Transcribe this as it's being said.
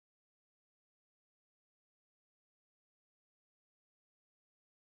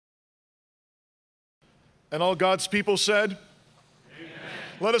And all God's people said, Amen.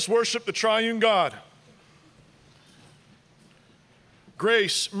 Let us worship the triune God.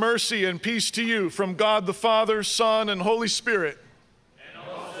 Grace, mercy, and peace to you from God the Father, Son, and Holy Spirit. And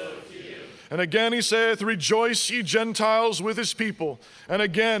also to you. And again he saith, Rejoice, ye Gentiles, with his people. And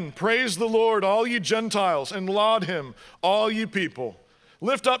again, praise the Lord, all ye Gentiles, and laud him, all ye people.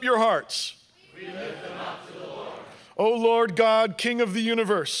 Lift up your hearts. We lift them up to the Lord. O Lord God, King of the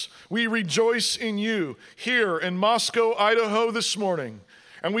universe, we rejoice in you here in Moscow, Idaho this morning.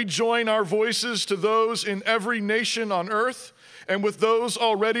 And we join our voices to those in every nation on earth and with those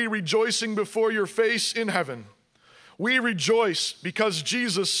already rejoicing before your face in heaven. We rejoice because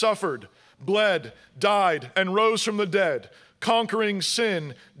Jesus suffered, bled, died, and rose from the dead, conquering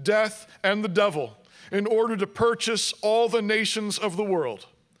sin, death, and the devil, in order to purchase all the nations of the world.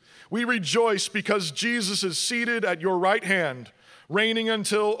 We rejoice because Jesus is seated at your right hand, reigning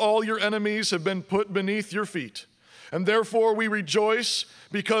until all your enemies have been put beneath your feet. And therefore we rejoice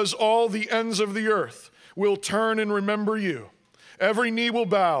because all the ends of the earth will turn and remember you. Every knee will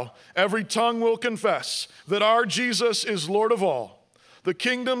bow, every tongue will confess that our Jesus is Lord of all. The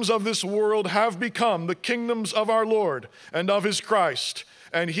kingdoms of this world have become the kingdoms of our Lord and of his Christ,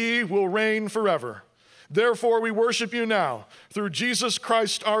 and he will reign forever. Therefore, we worship you now through Jesus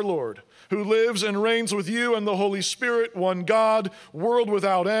Christ our Lord, who lives and reigns with you and the Holy Spirit, one God, world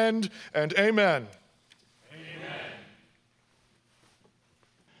without end, and amen. Amen.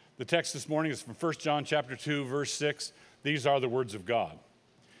 The text this morning is from 1 John chapter 2, verse 6. These are the words of God.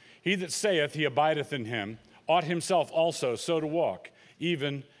 He that saith he abideth in him ought himself also so to walk,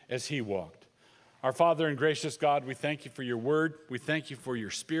 even as he walked. Our Father and gracious God, we thank you for your word. We thank you for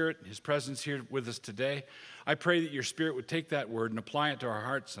your Spirit, his presence here with us today. I pray that your Spirit would take that word and apply it to our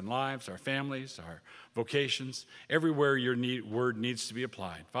hearts and lives, our families, our vocations, everywhere your word needs to be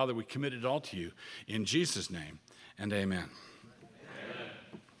applied. Father, we commit it all to you in Jesus' name, and amen.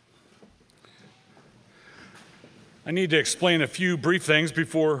 I need to explain a few brief things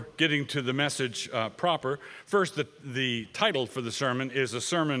before getting to the message proper. First, the title for the sermon is A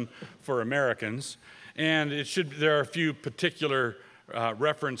Sermon for Americans, and there are a few particular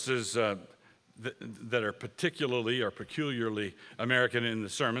references that are particularly or peculiarly American in the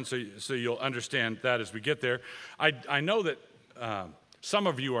sermon, so you'll understand that as we get there. I know that some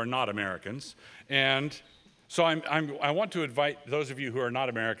of you are not Americans, and so I want to invite those of you who are not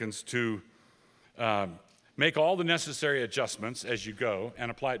Americans to make all the necessary adjustments as you go and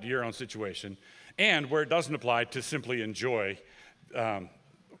apply it to your own situation, and where it doesn't apply, to simply enjoy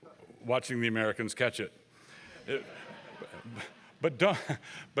watching the Americans catch it. But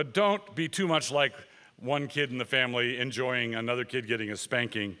don't be too much like one kid in the family enjoying another kid getting a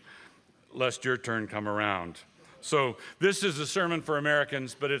spanking, lest your turn come around. So this is a sermon for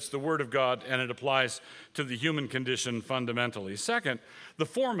Americans, but it's the Word of God, and it applies to the human condition fundamentally. Second, the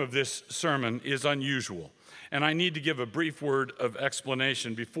form of this sermon is unusual, and I need to give a brief word of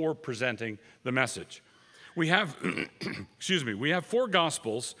explanation before presenting the message. We have, we have 4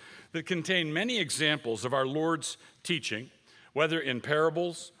 Gospels that contain many examples of our Lord's teaching, whether in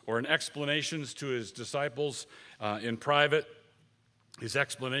parables or in explanations to his disciples in private, his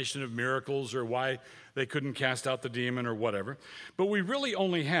explanation of miracles or why they couldn't cast out the demon or whatever. But we really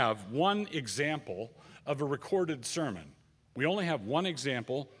only have one example of a recorded sermon. We only have one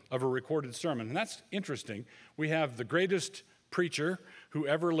example of a recorded sermon, and that's interesting. We have the greatest preacher who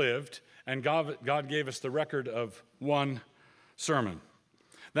ever lived, and God gave us the record of one sermon.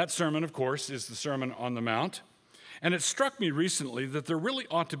 That sermon, of course, is the Sermon on the Mount, and it struck me recently that there really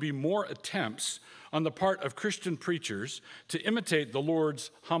ought to be more attempts on the part of Christian preachers to imitate the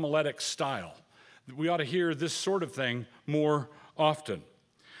Lord's homiletic style. We ought to hear this sort of thing more often.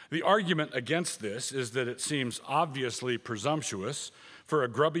 The argument against this is that it seems obviously presumptuous for a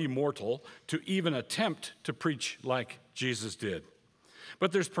grubby mortal to even attempt to preach like Jesus did.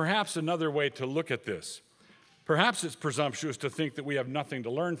 But there's perhaps another way to look at this. Perhaps it's presumptuous to think that we have nothing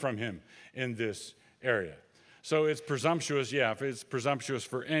to learn from him in this area. So it's presumptuous, if it's presumptuous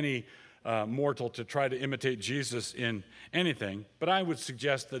for any mortal to try to imitate Jesus in anything, but I would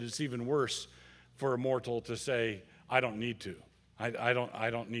suggest that it's even worse for a mortal to say, I don't need to. I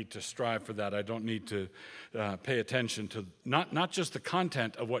don't need to strive for that. I don't need to pay attention to not just the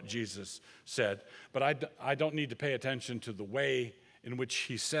content of what Jesus said, but I don't need to pay attention to the way in which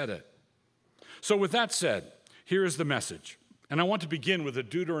he said it. So with that said, here is the message. And I want to begin with a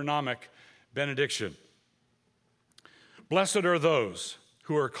Deuteronomic benediction. Blessed are those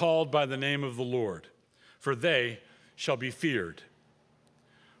who are called by the name of the Lord, for they shall be feared.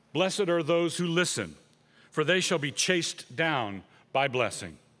 Blessed are those who listen, for they shall be chased down by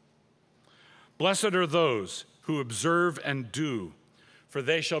blessing. Blessed are those who observe and do, for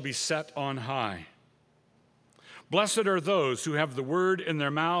they shall be set on high. Blessed are those who have the word in their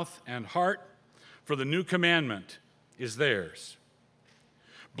mouth and heart, for the new commandment is theirs.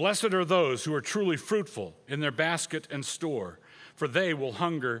 Blessed are those who are truly fruitful in their basket and store, for they will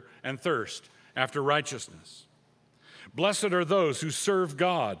hunger and thirst after righteousness. Blessed are those who serve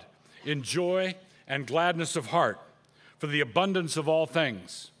God in joy and gladness of heart, for the abundance of all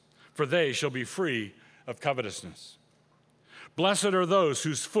things, for they shall be free of covetousness. Blessed are those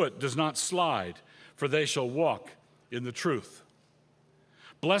whose foot does not slide, for they shall walk in the truth.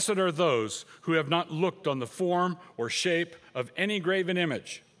 Blessed are those who have not looked on the form or shape of any graven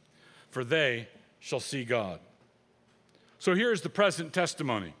image, for they shall see God. So here's the present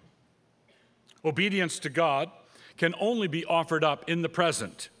testimony. Obedience to God can only be offered up in the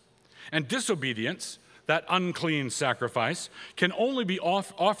present, and disobedience, that unclean sacrifice, can only be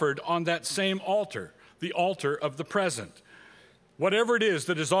offered on that same altar, the altar of the present. Whatever it is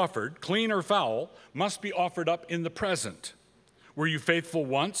that is offered, clean or foul, must be offered up in the present. Were you faithful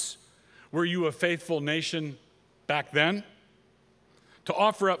once? Were you a faithful nation back then? To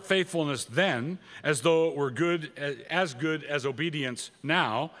offer up faithfulness then, as though it were good as obedience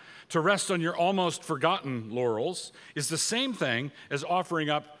now, to rest on your almost forgotten laurels, is the same thing as offering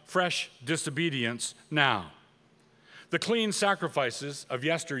up fresh disobedience now. The clean sacrifices of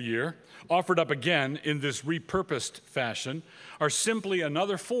yesteryear, offered up again in this repurposed fashion, are simply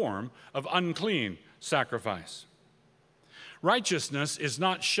another form of unclean sacrifice. Righteousness is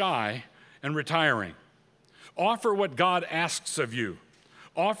not shy and retiring. Offer what God asks of you.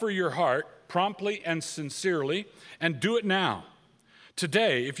 Offer your heart promptly and sincerely, and do it now.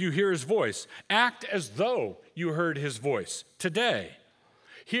 Today, if you hear his voice, act as though you heard his voice. Today.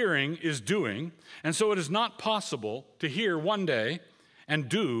 Hearing is doing, and so it is not possible to hear one day and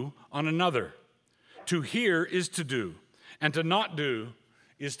do on another. To hear is to do, and to not do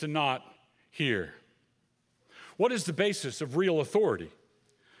is to not hear. What is the basis of real authority?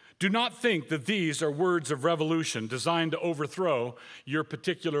 Do not think that these are words of revolution designed to overthrow your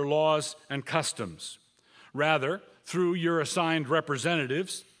particular laws and customs. Rather, through your assigned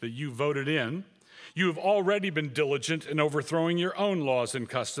representatives that you voted in, you have already been diligent in overthrowing your own laws and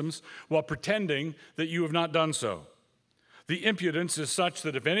customs while pretending that you have not done so. The impudence is such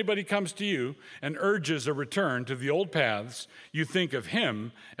that if anybody comes to you and urges a return to the old paths, you think of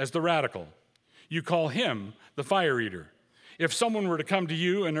him as the radical. You call him the fire eater. If someone were to come to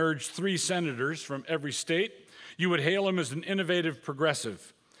you and urge 3 senators from every state, you would hail him as an innovative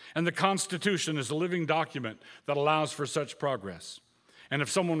progressive. And the Constitution is a living document that allows for such progress. And if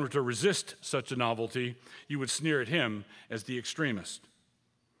someone were to resist such a novelty, you would sneer at him as the extremist.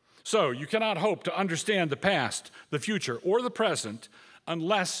 So you cannot hope to understand the past, the future, or the present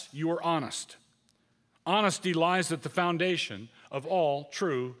unless you are honest. Honesty lies at the foundation of all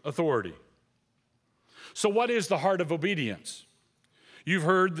true authority. So what is the heart of obedience? You've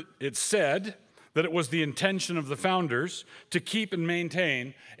heard it said that it was the intention of the founders to keep and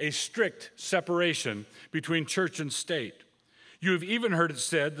maintain a strict separation between church and state. You have even heard it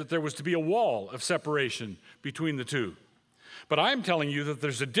said that there was to be a wall of separation between the two. But I'm telling you that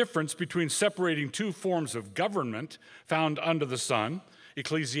there's a difference between separating two forms of government found under the sun,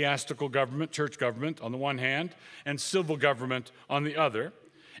 ecclesiastical government, church government on the one hand, and civil government on the other,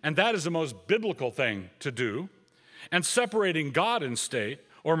 and that is the most biblical thing to do, and separating God and state,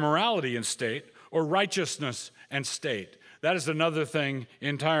 or morality and state, or righteousness and state. That is another thing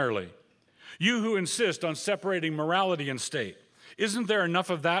entirely. You who insist on separating morality and state, isn't there enough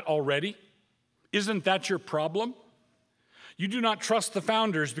of that already? Isn't that your problem? You do not trust the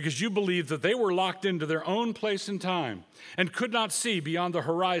founders because you believe that they were locked into their own place and time and could not see beyond the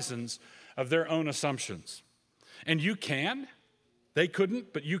horizons of their own assumptions. And you can. They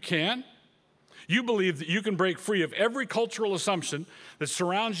couldn't, but you can. You believe that you can break free of every cultural assumption that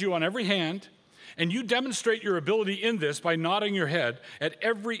surrounds you on every hand, and you demonstrate your ability in this by nodding your head at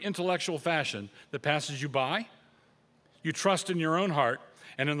every intellectual fashion that passes you by. You trust in your own heart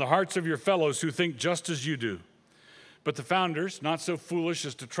and in the hearts of your fellows who think just as you do. But the founders, not so foolish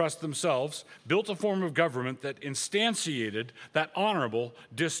as to trust themselves, built a form of government that instantiated that honorable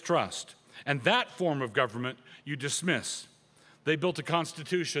distrust. And that form of government you dismiss. They built a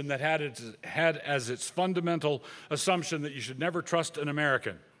constitution that had as its fundamental assumption that you should never trust an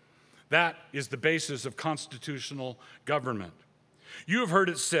American. That is the basis of constitutional government. You have heard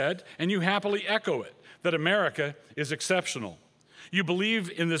it said, and you happily echo it, that America is exceptional. You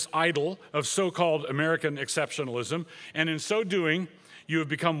believe in this idol of so-called American exceptionalism, and in so doing, you have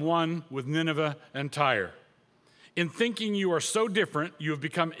become one with Nineveh and Tyre. In thinking you are so different, you have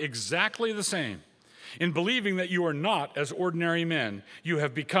become exactly the same. In believing that you are not as ordinary men, you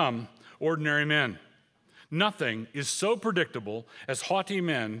have become ordinary men. Nothing is so predictable as haughty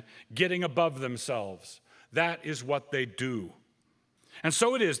men getting above themselves. That is what they do. And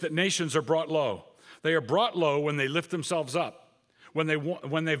so it is that nations are brought low. They are brought low when they lift themselves up, when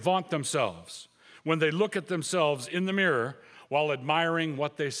they vaunt themselves, when they look at themselves in the mirror while admiring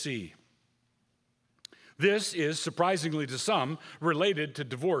what they see. This is, surprisingly to some, related to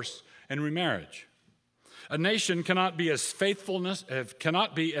divorce and remarriage. A nation cannot be as faithless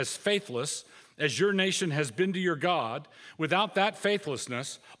as your nation has been to your God without that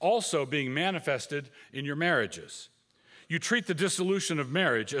faithlessness also being manifested in your marriages. You treat the dissolution of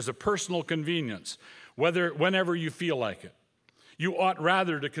marriage as a personal convenience, whenever you feel like it. You ought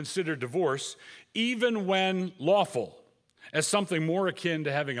rather to consider divorce, even when lawful, as something more akin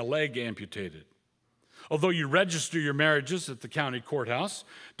to having a leg amputated. Although you register your marriages at the county courthouse,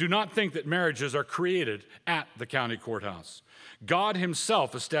 do not think that marriages are created at the county courthouse. God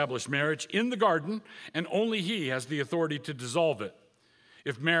himself established marriage in the garden, and only he has the authority to dissolve it.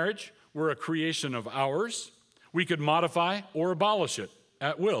 If marriage were a creation of ours, we could modify or abolish it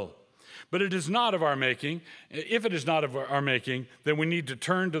at will. But it is not of our making. If it is not of our making, then we need to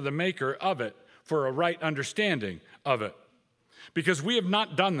turn to the maker of it for a right understanding of it. Because we have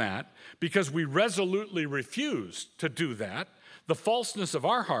not done that, because we resolutely refuse to do that, the falseness of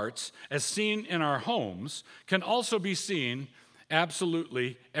our hearts, as seen in our homes, can also be seen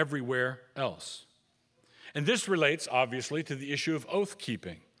absolutely everywhere else. And this relates, obviously, to the issue of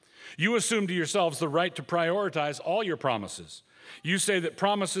oath-keeping. You assume to yourselves the right to prioritize all your promises. You say that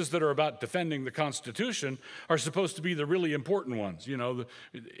promises that are about defending the Constitution are supposed to be the really important ones,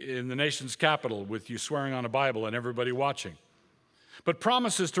 in the nation's capital with you swearing on a Bible and everybody watching. But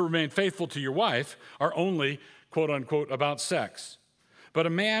promises to remain faithful to your wife are only, quote unquote, about sex. But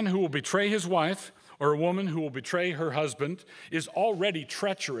a man who will betray his wife or a woman who will betray her husband is already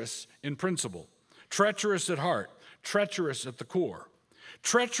treacherous in principle, treacherous at heart, treacherous at the core.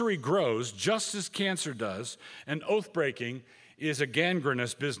 Treachery grows just as cancer does, and oath-breaking is a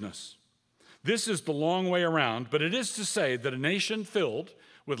gangrenous business. This is the long way around, but it is to say that a nation filled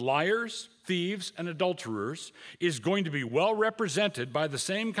with liars, thieves, and adulterers is going to be well represented by the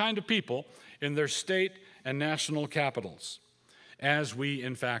same kind of people in their state and national capitals, as we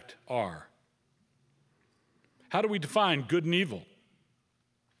in fact are. How do we define good and evil?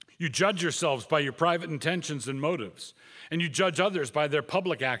 You judge yourselves by your private intentions and motives, and you judge others by their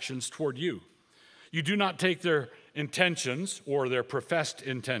public actions toward you. You do not take their intentions or their professed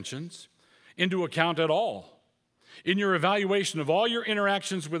intentions into account at all. In your evaluation of all your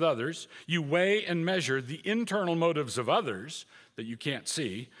interactions with others, you weigh and measure the internal motives of others that you can't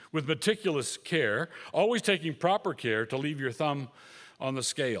see with meticulous care, always taking proper care to leave your thumb on the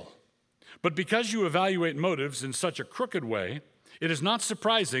scale. But because you evaluate motives in such a crooked way, it is not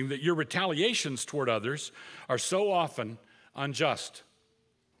surprising that your retaliations toward others are so often unjust.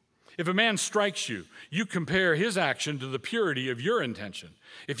 If a man strikes you, you compare his action to the purity of your intention.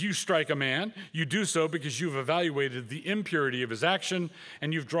 If you strike a man, you do so because you've evaluated the impurity of his action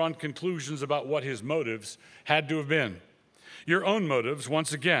and you've drawn conclusions about what his motives had to have been. Your own motives,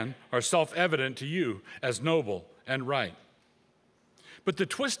 once again, are self-evident to you as noble and right. But the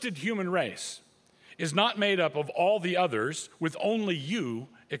twisted human race is not made up of all the others with only you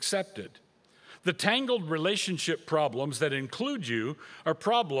accepted. The tangled relationship problems that include you are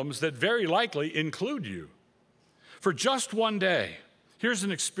problems that very likely include you. For just one day, here's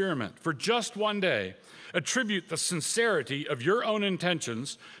an experiment. For just one day, attribute the sincerity of your own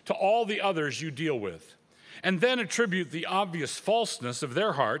intentions to all the others you deal with, and then attribute the obvious falseness of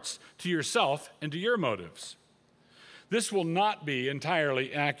their hearts to yourself and to your motives. This will not be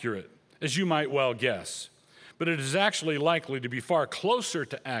entirely accurate, as you might well guess, but it is actually likely to be far closer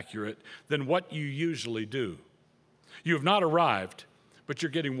to accurate than what you usually do. You have not arrived, but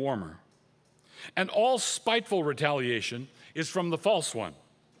you're getting warmer. And all spiteful retaliation is from the false one.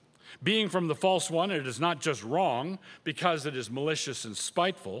 Being from the false one, it is not just wrong because it is malicious and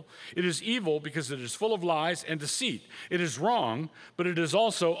spiteful. It is evil because it is full of lies and deceit. It is wrong, but it is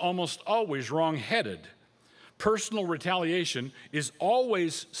also almost always wrong-headed. Personal retaliation is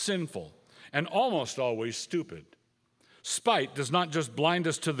always sinful and almost always stupid. Spite does not just blind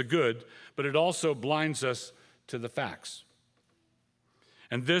us to the good, but it also blinds us to the facts.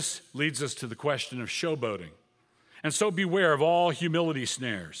 And this leads us to the question of showboating. And so beware of all humility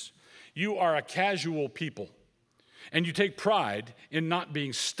snares. You are a casual people, and you take pride in not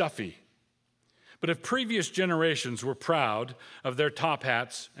being stuffy. But if previous generations were proud of their top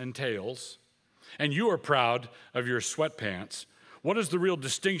hats and tails, and you are proud of your sweatpants, what is the real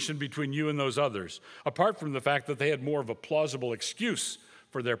distinction between you and those others, apart from the fact that they had more of a plausible excuse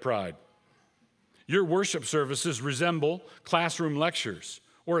for their pride? Your worship services resemble classroom lectures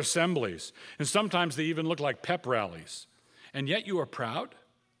or assemblies, and sometimes they even look like pep rallies. And yet you are proud?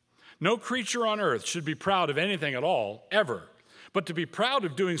 No creature on earth should be proud of anything at all, ever. But to be proud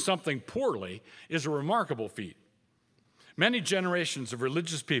of doing something poorly is a remarkable feat. Many generations of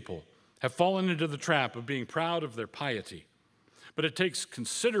religious people have fallen into the trap of being proud of their piety. But it takes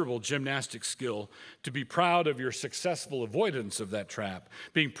considerable gymnastic skill to be proud of your successful avoidance of that trap,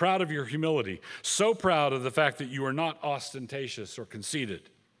 being proud of your humility, so proud of the fact that you are not ostentatious or conceited,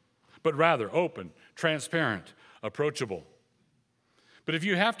 but rather open, transparent, approachable. But if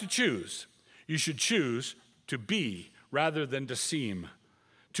you have to choose, you should choose to be rather than to seem.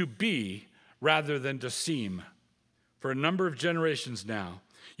 To be rather than to seem. For a number of generations now,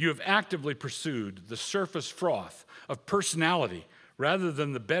 you have actively pursued the surface froth of personality rather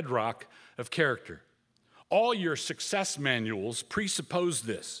than the bedrock of character. All your success manuals presuppose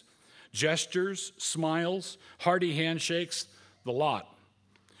this. Gestures, smiles, hearty handshakes, the lot.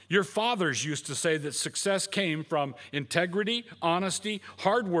 Your fathers used to say that success came from integrity, honesty,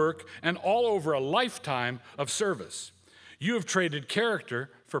 hard work, and all over a lifetime of service. You have traded character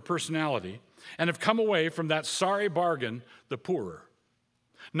for personality and have come away from that sorry bargain the poorer.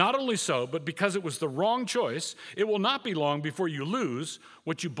 Not only so, but because it was the wrong choice, it will not be long before you lose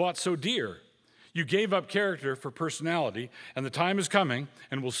what you bought so dear. You gave up character for personality, and the time is coming,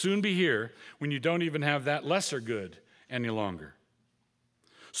 and will soon be here, when you don't even have that lesser good any longer.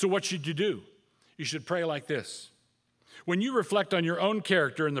 So what should you do? You should pray like this. When you reflect on your own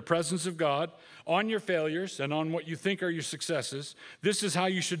character in the presence of God, on your failures, and on what you think are your successes, this is how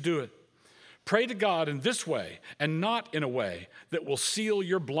you should do it. Pray to God in this way, and not in a way that will seal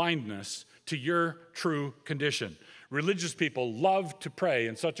your blindness to your true condition. Religious people love to pray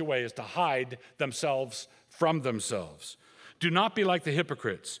in such a way as to hide themselves from themselves. Do not be like the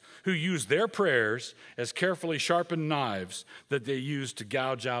hypocrites who use their prayers as carefully sharpened knives that they use to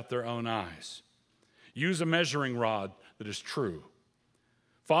gouge out their own eyes. Use a measuring rod that is true.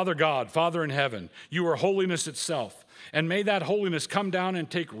 Father God, Father in heaven, you are holiness itself, and may that holiness come down and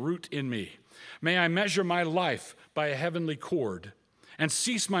take root in me. May I measure my life by a heavenly cord and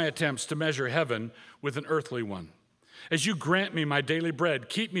cease my attempts to measure heaven with an earthly one. As you grant me my daily bread,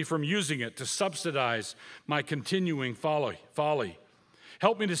 keep me from using it to subsidize my continuing folly.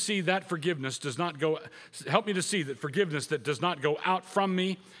 Help me to see that forgiveness that does not go out from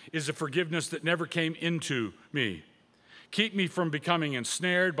me is a forgiveness that never came into me. Keep me from becoming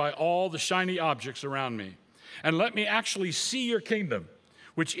ensnared by all the shiny objects around me. And let me actually see your kingdom,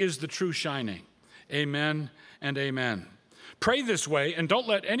 which is the true shining. Amen and amen. Pray this way and don't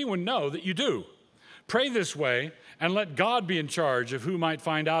let anyone know that you do. Pray this way and let God be in charge of who might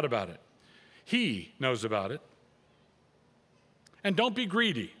find out about it. He knows about it. And don't be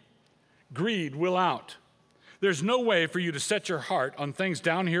greedy. Greed will out. There's no way for you to set your heart on things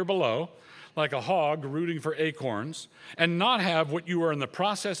down here below, like a hog rooting for acorns, and not have what you are in the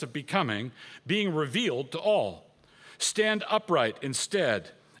process of becoming being revealed to all. Stand upright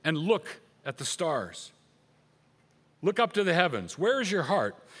instead and look at the stars. Look up to the heavens. Where is your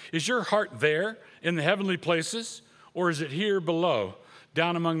heart? Is your heart there in the heavenly places, or is it here below,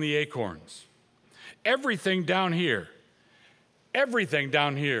 down among the acorns? Everything down here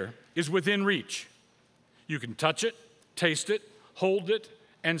is within reach. You can touch it, taste it, hold it,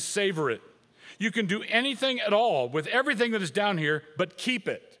 and savor it. You can do anything at all with everything that is down here, but keep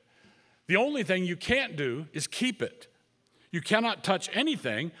it. The only thing you can't do is keep it. You cannot touch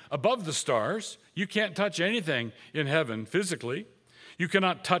anything above the stars. You can't touch anything in heaven physically. You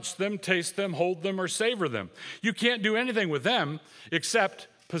cannot touch them, taste them, hold them, or savor them. You can't do anything with them except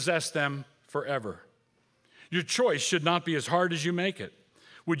possess them forever. Your choice should not be as hard as you make it.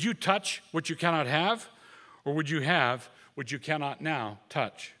 Would you touch what you cannot have, or would you have what you cannot now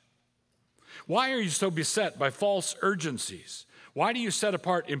touch? Why are you so beset by false urgencies? Why do you set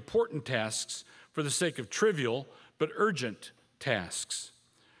apart important tasks for the sake of trivial but urgent tasks?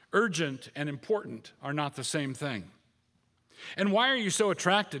 Urgent and important are not the same thing. And why are you so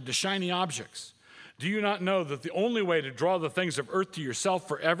attracted to shiny objects? Do you not know that the only way to draw the things of earth to yourself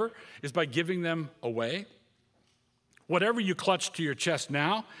forever is by giving them away? Whatever you clutch to your chest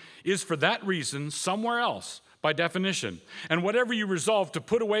now is for that reason somewhere else by definition. And whatever you resolve to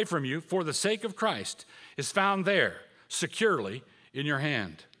put away from you for the sake of Christ is found there securely in your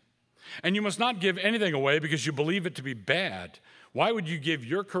hand. And you must not give anything away because you believe it to be bad. Why would you give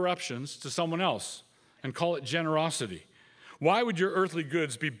your corruptions to someone else and call it generosity? Why would your earthly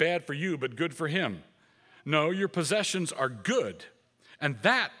goods be bad for you but good for him? No, your possessions are good, and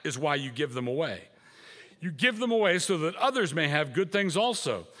that is why you give them away. You give them away so that others may have good things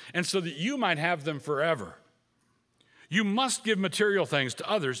also, and so that you might have them forever. You must give material things to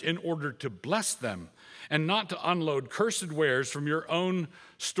others in order to bless them, and not to unload cursed wares from your own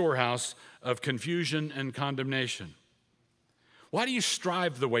storehouse of confusion and condemnation. Why do you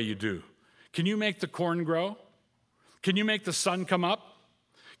strive the way you do? Can you make the corn grow? Can you make the sun come up?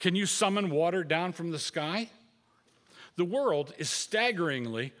 Can you summon water down from the sky? The world is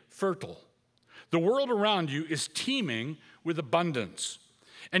staggeringly fertile. The world around you is teeming with abundance.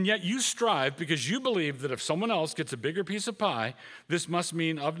 And yet you strive because you believe that if someone else gets a bigger piece of pie, this must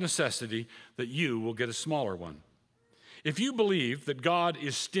mean of necessity that you will get a smaller one. If you believe that God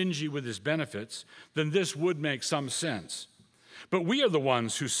is stingy with his benefits, then this would make some sense. But we are the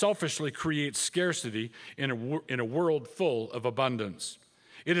ones who selfishly create scarcity in a world full of abundance.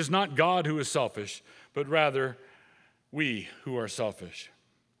 It is not God who is selfish, but rather we who are selfish.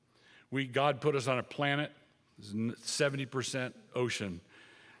 God put us on a planet, 70% ocean.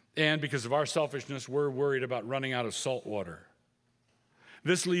 And because of our selfishness, we're worried about running out of salt water.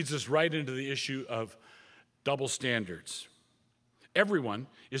 This leads us right into the issue of double standards. Everyone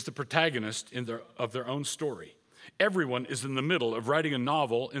is the protagonist of their own story. Everyone is in the middle of writing a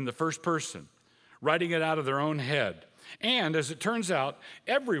novel in the first person, writing it out of their own head. And as it turns out,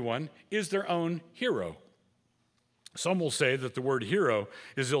 everyone is their own hero. Some will say that the word hero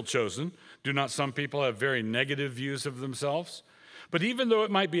is ill-chosen. Do not some people have very negative views of themselves? But even though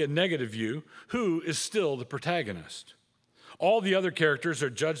it might be a negative view, who is still the protagonist? All the other characters are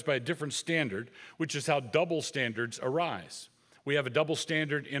judged by a different standard, which is how double standards arise. We have a double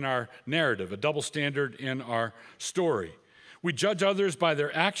standard in our narrative, a double standard in our story. We judge others by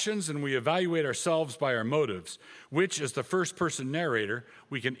their actions, and we evaluate ourselves by our motives, which, as the first-person narrator,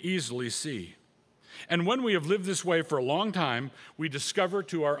 we can easily see. And when we have lived this way for a long time, we discover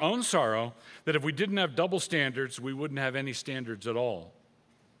to our own sorrow that if we didn't have double standards, we wouldn't have any standards at all.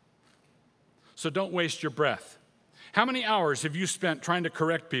 So don't waste your breath. How many hours have you spent trying to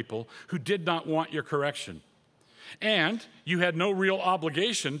correct people who did not want your correction? And you had no real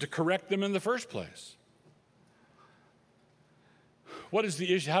obligation to correct them in the first place. What is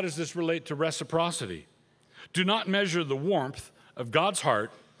the issue? How does this relate to reciprocity? Do not measure the warmth of God's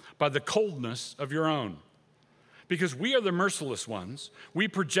heart by the coldness of your own. Because we are the merciless ones, we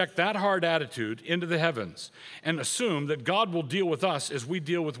project that hard attitude into the heavens and assume that God will deal with us as we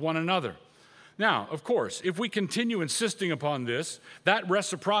deal with one another. Now, of course, if we continue insisting upon this, that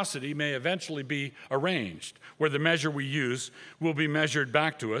reciprocity may eventually be arranged, where the measure we use will be measured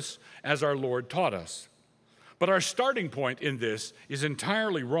back to us as our Lord taught us. But our starting point in this is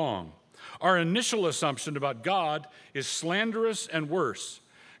entirely wrong. Our initial assumption about God is slanderous and worse.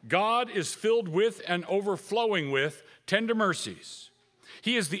 God is filled with and overflowing with tender mercies.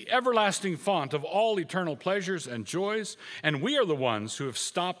 He is the everlasting fount of all eternal pleasures and joys, and we are the ones who have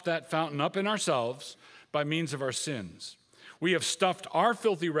stopped that fountain up in ourselves by means of our sins. We have stuffed our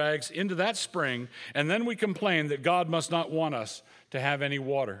filthy rags into that spring, and then we complain that God must not want us to have any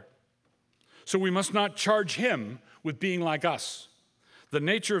water. So we must not charge him with being like us. The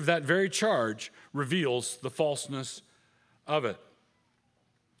nature of that very charge reveals the falseness of it.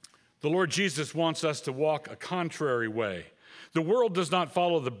 The Lord Jesus wants us to walk a contrary way. The world does not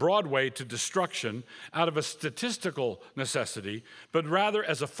follow the broad way to destruction out of a statistical necessity, but rather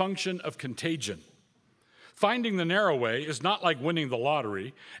as a function of contagion. Finding the narrow way is not like winning the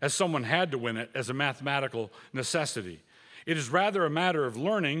lottery, as someone had to win it as a mathematical necessity. It is rather a matter of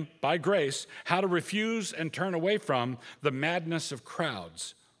learning, by grace, how to refuse and turn away from the madness of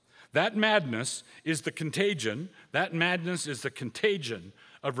crowds. That madness is the contagion. That madness is the contagion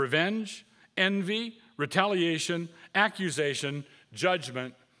of revenge, envy, retaliation, accusation,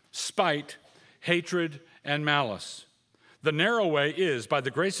 judgment, spite, hatred, and malice. The narrow way is, by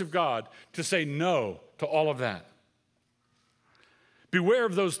the grace of God, to say no to all of that. Beware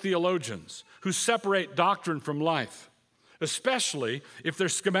of those theologians who separate doctrine from life, especially if their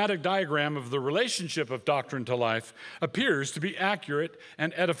schematic diagram of the relationship of doctrine to life appears to be accurate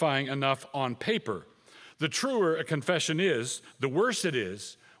and edifying enough on paper. The truer a confession is, the worse it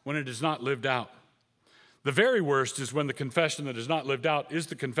is when it is not lived out. The very worst is when the confession that is not lived out is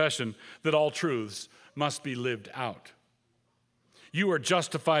the confession that all truths must be lived out. You are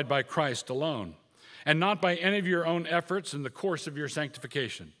justified by Christ alone, and not by any of your own efforts in the course of your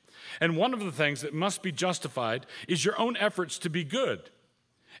sanctification. And one of the things that must be justified is your own efforts to be good.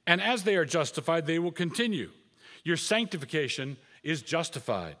 And as they are justified, they will continue. Your sanctification is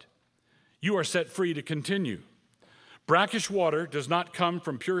justified. You are set free to continue. Brackish water does not come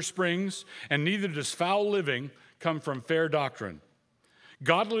from pure springs, and neither does foul living come from fair doctrine.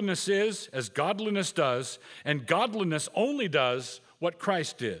 Godliness is as godliness does, and godliness only does what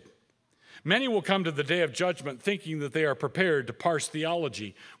Christ did. Many will come to the day of judgment thinking that they are prepared to parse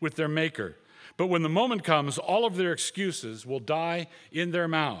theology with their Maker. But when the moment comes, all of their excuses will die in their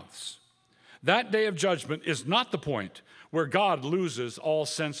mouths. That day of judgment is not the point where God loses all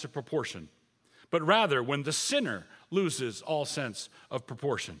sense of proportion, but rather when the sinner loses all sense of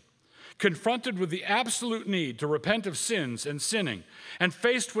proportion. Confronted with the absolute need to repent of sins and sinning, and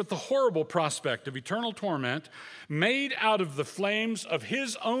faced with the horrible prospect of eternal torment, made out of the flames of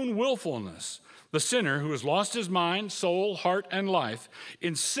his own willfulness, the sinner who has lost his mind, soul, heart, and life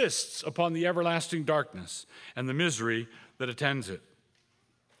insists upon the everlasting darkness and the misery that attends it.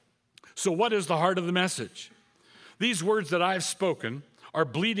 So what is the heart of the message? These words that I've spoken are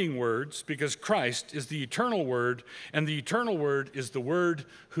bleeding words because Christ is the eternal Word, and the eternal Word is the Word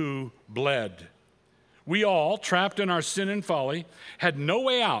who bled. We all, trapped in our sin and folly, had no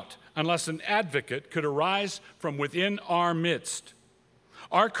way out unless an advocate could arise from within our midst.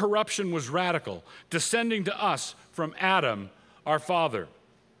 Our corruption was radical, descending to us from Adam, our father.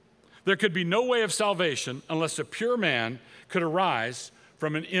 There could be no way of salvation unless a pure man could arise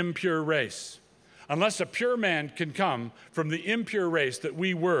from an impure race. Unless a pure man can come from the impure race that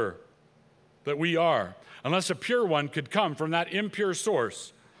we are. Unless a pure one could come from that impure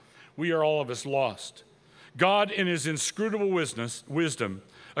source, we are all of us lost. God, in his inscrutable wisdom,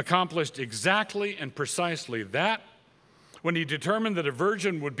 accomplished exactly and precisely that when he determined that a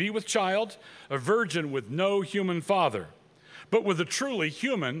virgin would be with child, a virgin with no human father, but with a truly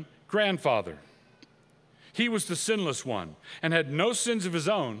human grandfather. He was the sinless one and had no sins of his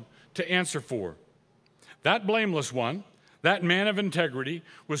own to answer for. That blameless one, that man of integrity,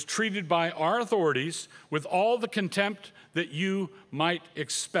 was treated by our authorities with all the contempt that you might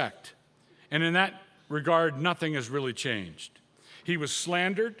expect. And in that regard, nothing has really changed. He was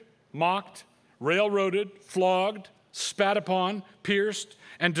slandered, mocked, railroaded, flogged, spat upon, pierced,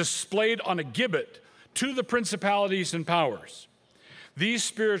 and displayed on a gibbet to the principalities and powers. These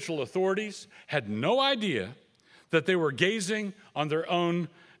spiritual authorities had no idea that they were gazing on their own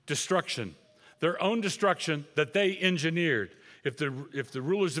destruction that they engineered. If the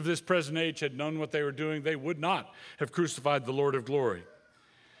rulers of this present age had known what they were doing, they would not have crucified the Lord of glory.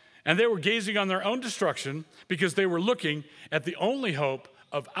 And they were gazing on their own destruction because they were looking at the only hope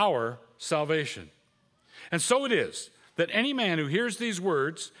of our salvation. And so it is that any man who hears these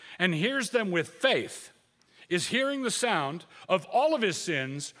words and hears them with faith is hearing the sound of all of his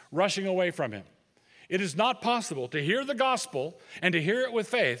sins rushing away from him. It is not possible to hear the gospel and to hear it with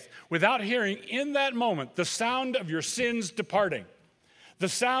faith without hearing in that moment the sound of your sins departing, the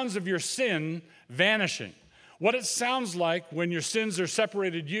sounds of your sin vanishing, what it sounds like when your sins are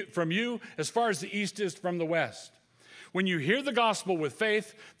separated from you as far as the east is from the west. When you hear the gospel with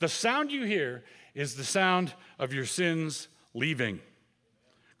faith, the sound you hear is the sound of your sins leaving.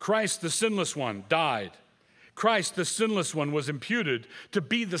 Christ, the sinless one, died. Christ, the sinless one, was imputed to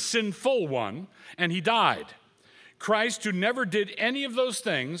be the sinful one, and he died. Christ, who never did any of those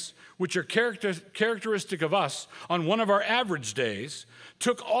things which are characteristic of us on one of our average days,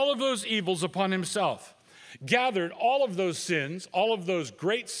 took all of those evils upon himself, gathered all of those sins, all of those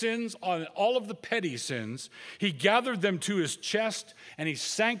great sins, all of the petty sins. He gathered them to his chest, and he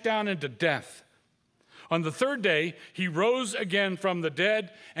sank down into death. On the third day, he rose again from the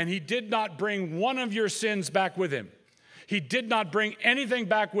dead, and he did not bring one of your sins back with him. He did not bring anything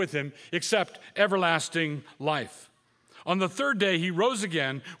back with him except everlasting life. On the third day, he rose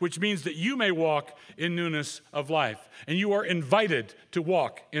again, which means that you may walk in newness of life, and you are invited to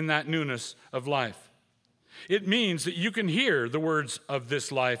walk in that newness of life. It means that you can hear the words of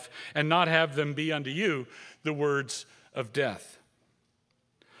this life and not have them be unto you the words of death.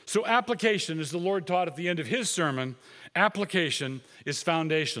 So application, as the Lord taught at the end of his sermon, application is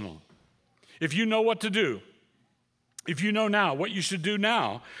foundational. If you know what to do, if you know now what you should do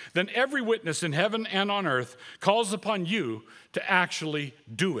now, then every witness in heaven and on earth calls upon you to actually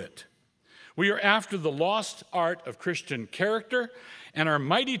do it. We are after the lost art of Christian character and are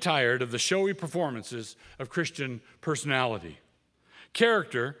mighty tired of the showy performances of Christian personality.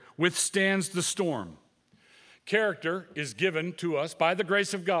 Character withstands the storm. Character is given to us by the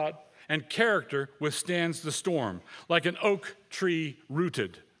grace of God, and character withstands the storm, like an oak tree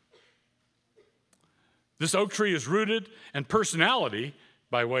rooted. This oak tree is rooted, and personality,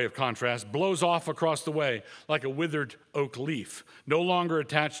 by way of contrast, blows off across the way like a withered oak leaf, no longer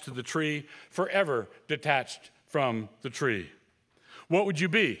attached to the tree, forever detached from the tree. What would you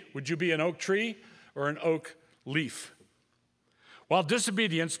be? Would you be an oak tree or an oak leaf. While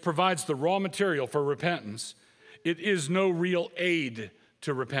disobedience provides the raw material for repentance, it is no real aid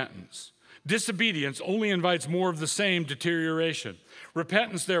to repentance. Disobedience only invites more of the same deterioration.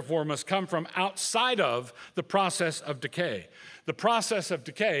 Repentance, therefore, must come from outside of the process of decay. The process of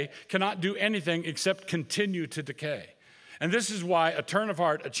decay cannot do anything except continue to decay. And this is why a turn of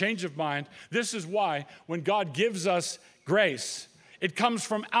heart, a change of mind, this is why when God gives us grace, it comes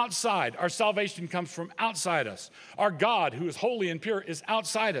from outside. Our salvation comes from outside us. Our God, who is holy and pure, is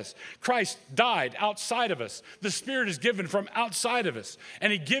outside us. Christ died outside of us. The Spirit is given from outside of us.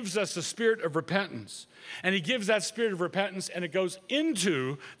 And he gives us the spirit of repentance. And he gives that spirit of repentance, and it goes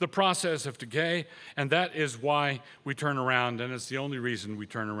into the process of decay. And that is why we turn around, and it's the only reason we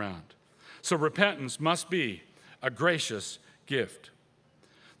turn around. So repentance must be a gracious gift.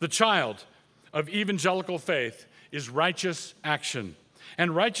 The child of evangelical faith is righteous action.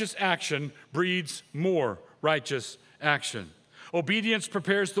 And righteous action breeds more righteous action. Obedience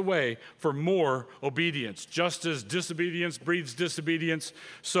prepares the way for more obedience. Just as disobedience breeds disobedience,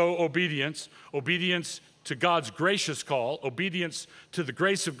 so obedience to God's gracious call, obedience to the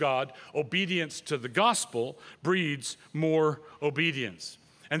grace of God, obedience to the gospel breeds more obedience.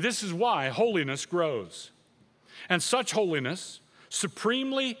 And this is why holiness grows. And such holiness,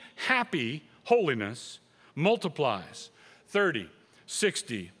 supremely happy holiness, multiplies 30,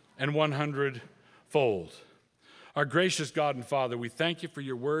 60, and 100-fold. Our gracious God and Father, we thank you for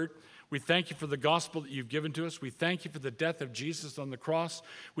your word. We thank you for the gospel that you've given to us. We thank you for the death of Jesus on the cross.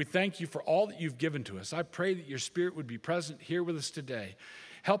 We thank you for all that you've given to us. I pray that your Spirit would be present here with us today.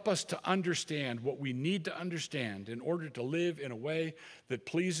 Help us to understand what we need to understand in order to live in a way that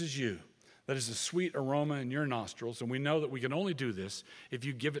pleases you, that is a sweet aroma in your nostrils. And we know that we can only do this if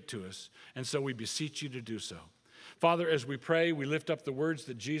you give it to us. And so we beseech you to do so. Father, as we pray, we lift up the words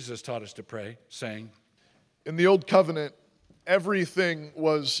that Jesus taught us to pray, saying, In the Old Covenant, everything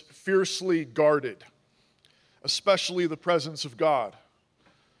was fiercely guarded, especially the presence of God.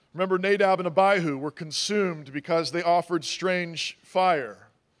 Remember, Nadab and Abihu were consumed because they offered strange fire.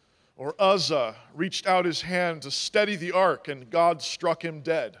 Or Uzzah reached out his hand to steady the ark, and God struck him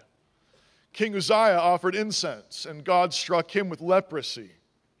dead. King Uzziah offered incense, and God struck him with leprosy.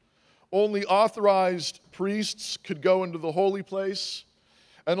 Only authorized priests could go into the holy place,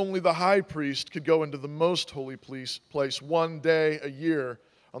 and only the high priest could go into the most holy place one day a year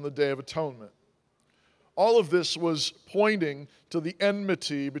on the Day of Atonement. All of this was pointing to the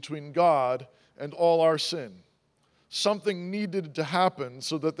enmity between God and all our sin. Something needed to happen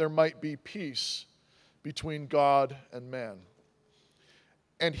so that there might be peace between God and man.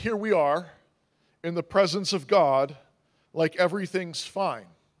 And here we are in the presence of God, like everything's fine,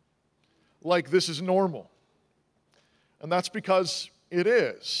 like this is normal. And that's because it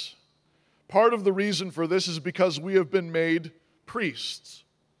is. Part of the reason for this is because we have been made priests.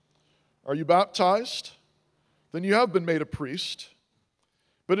 Are you baptized? Then you have been made a priest.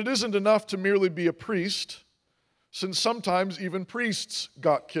 But it isn't enough to merely be a priest, since sometimes even priests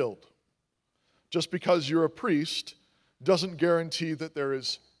got killed. Just because you're a priest doesn't guarantee that there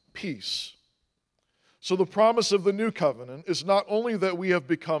is peace. So the promise of the new covenant is not only that we have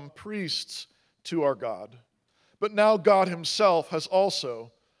become priests to our God, but now God himself has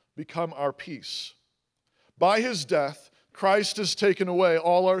also become our peace. By his death, Christ has taken away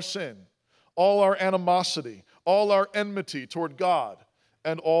all our sin, all our animosity, all our enmity toward God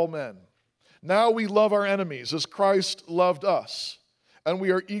and all men. Now we love our enemies as Christ loved us, and we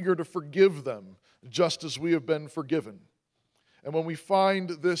are eager to forgive them just as we have been forgiven. And when we find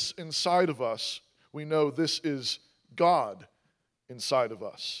this inside of us, we know this is God inside of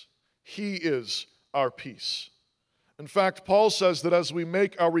us. He is our peace. In fact, Paul says that as we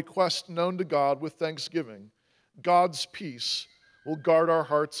make our request known to God with thanksgiving, God's peace will guard our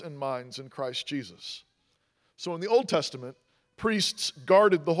hearts and minds in Christ Jesus. So in the Old Testament, priests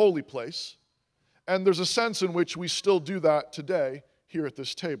guarded the holy place, and there's a sense in which we still do that today here at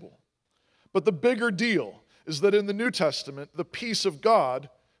this table. But the bigger deal is that in the New Testament, the peace of God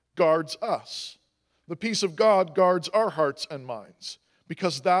guards us. The peace of God guards our hearts and minds,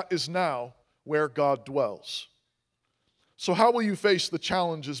 because that is now where God dwells. So how will you face the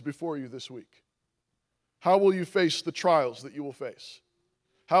challenges before you this week? How will you face the trials that you will face?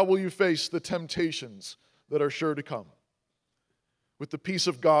 How will you face the temptations that are sure to come? With the peace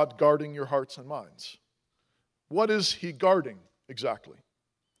of God guarding your hearts and minds. What is he guarding exactly?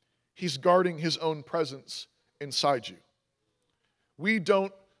 He's guarding his own presence inside you. We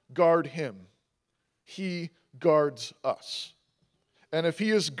don't guard him. He guards us. And if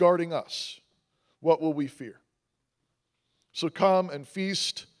he is guarding us, what will we fear? So come and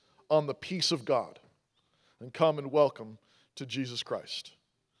feast on the peace of God. and come and welcome to Jesus Christ.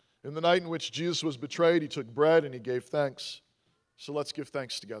 In the night in which Jesus was betrayed, he took bread and he gave thanks. So let's give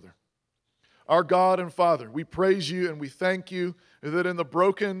thanks together. Our God and Father, we praise you and we thank you that in the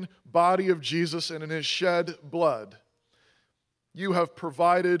broken body of Jesus and in his shed blood, you have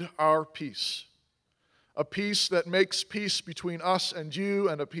provided our peace. A peace that makes peace between us and you,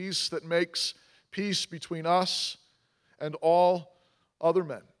 and a peace that makes peace between us and all other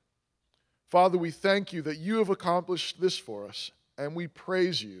men. Father, we thank you that you have accomplished this for us, and we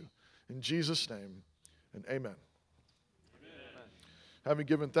praise you in Jesus' name, and amen. Having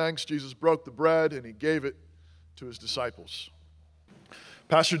given thanks, Jesus broke the bread and he gave it to his disciples.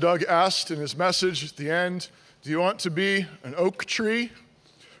 Pastor Doug asked in his message at the end, do you want to be an oak tree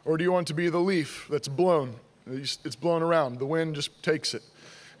or do you want to be the leaf that's blown? It's blown around. The wind just takes it.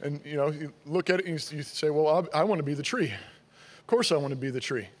 And you look at it and you say, well, I want to be the tree. Of course I want to be the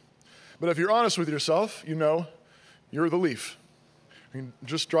tree. But if you're honest with yourself, you know you're the leaf. You can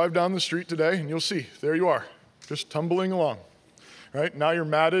just drive down the street today and you'll see, there you are, just tumbling along. Right? Now you're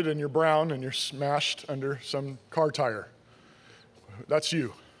matted and you're brown and you're smashed under some car tire. That's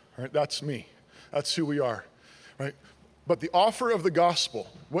you. Right? That's me. That's who we are. Right? But the offer of the gospel,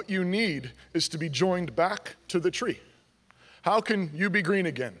 what you need is to be joined back to the tree. How can you be green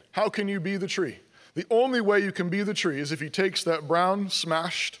again? How can you be the tree? The only way you can be the tree is if he takes that brown,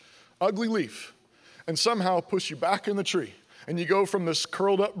 smashed, ugly leaf and somehow puts you back in the tree. And you go from this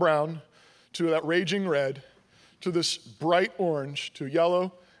curled up brown to that raging red to this bright orange, to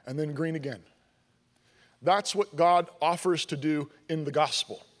yellow, and then green again. That's what God offers to do in the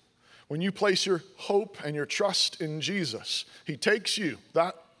gospel. When you place your hope and your trust in Jesus, he takes you,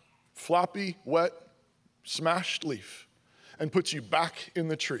 that floppy, wet, smashed leaf, and puts you back in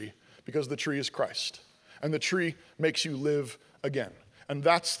the tree because the tree is Christ. And the tree makes you live again. And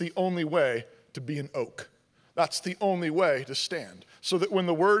that's the only way to be an oak. That's the only way to stand. So that when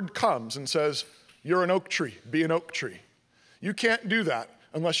the word comes and says, you're an oak tree, be an oak tree. You can't do that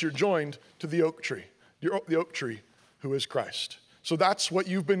unless you're joined to the oak tree. The oak tree who is Christ. So that's what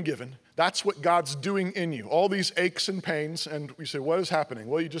you've been given. That's what God's doing in you. All these aches and pains, and we say, what is happening?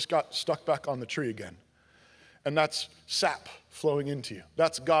 Well, you just got stuck back on the tree again. And that's sap flowing into you.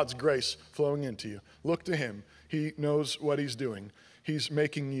 That's God's grace flowing into you. Look to him. He knows what he's doing. He's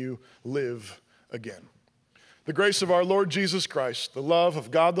making you live again. The grace of our Lord Jesus Christ, the love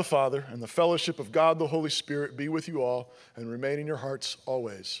of God the Father, and the fellowship of God the Holy Spirit be with you all and remain in your hearts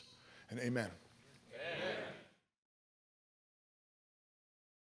always. And amen.